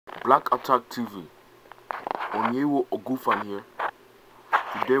Black Attack TV. Onyewo Ogufan here.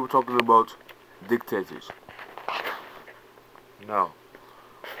 Today we're talking about dictators. Now,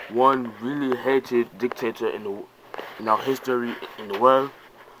 one really hated dictator in our history in the world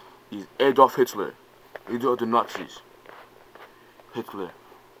is Adolf Hitler, leader of the Nazis. Hitler.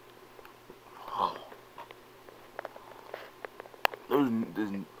 Oh. There's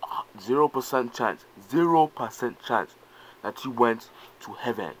 0% chance, 0% chance that he went to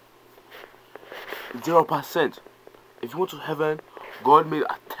heaven. 0%. If he went to heaven, God made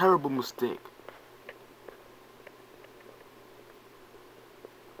a terrible mistake.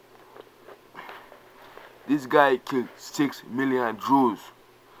 This guy killed 6 million Jews.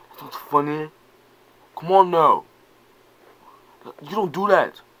 That's not funny. Come on now. You don't do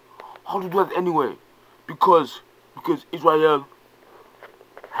that. How do you do that anyway? Because Israel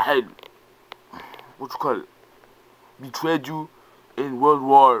had betrayed you in World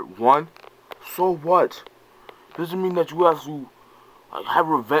War I. So what? Doesn't mean that you have to have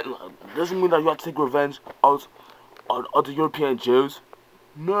revenge. Doesn't mean that you have to take revenge out the European Jews.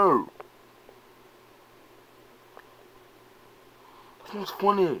 No. That's not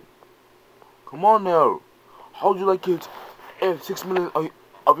funny. Come on now. How would you like it if 6 million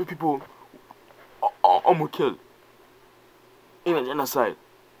of your people were killed in a genocide?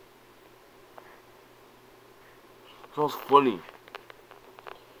 Sounds funny.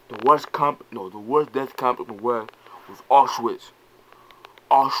 The worst death camp in the world was Auschwitz.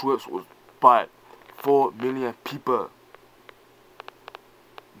 Auschwitz was by 4 million people.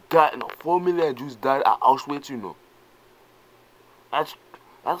 4 million Jews died at Auschwitz, you know. That's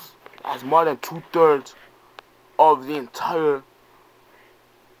more than 2/3 of the entire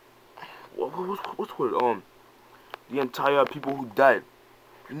the entire people who died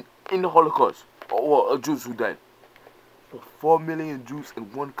in the Holocaust, or Jews who died. 4 million Jews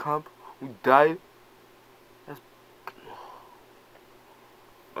in one camp who died.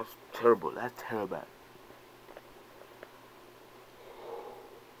 That's terrible. That's terrible.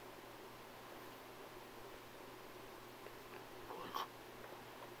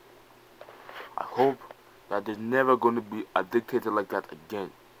 I hope that there's never going to be a dictator like that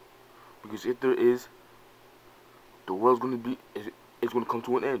again. Because if there is, the world's going to be, it's going to come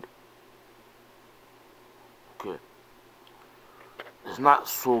to an end. Okay. It's not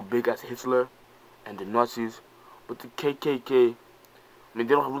so big as Hitler and the Nazis, but the KKK, I mean,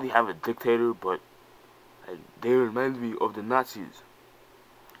 they don't really have a dictator, but they remind me of the Nazis.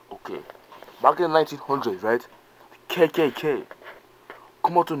 Okay. Back in the 1900s, right? The KKK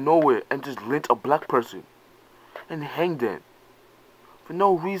come out of nowhere and just lynch a black person and hang them for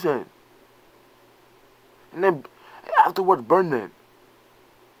no reason, and then afterwards burn them.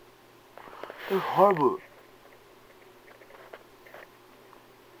 They're horrible.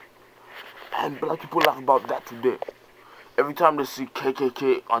 And black people laugh about that today. Every time they see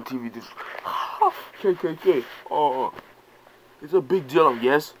KKK on TV, they KKK. Oh, it's a big deal,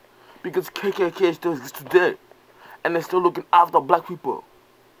 yes, because KKK still exists today, and they're still looking after black people.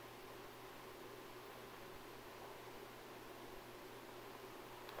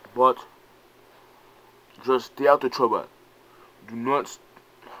 But just stay out of trouble. Do not.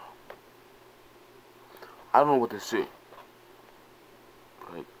 I don't know what to say.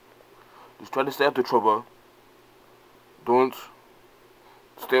 Right? Just try to stay out of trouble. Don't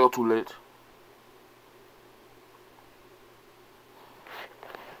stay out too late.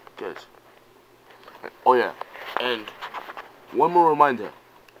 Guys. Oh yeah. And one more reminder.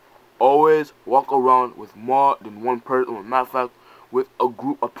 Always walk around with more than one person. Matter of fact, with a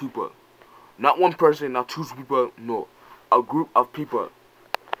group of people. Not one person, not two people, no. A group of people.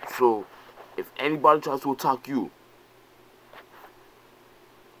 So, if anybody tries to attack you,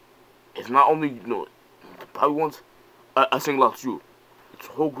 it's not only, probably wants a single out you. It's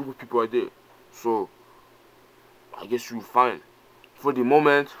a whole group of people right there. So, I guess you're fine. For the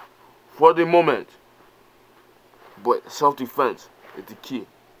moment. But self-defense is the key.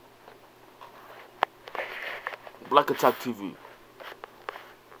 Black Attack TV.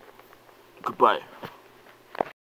 Goodbye.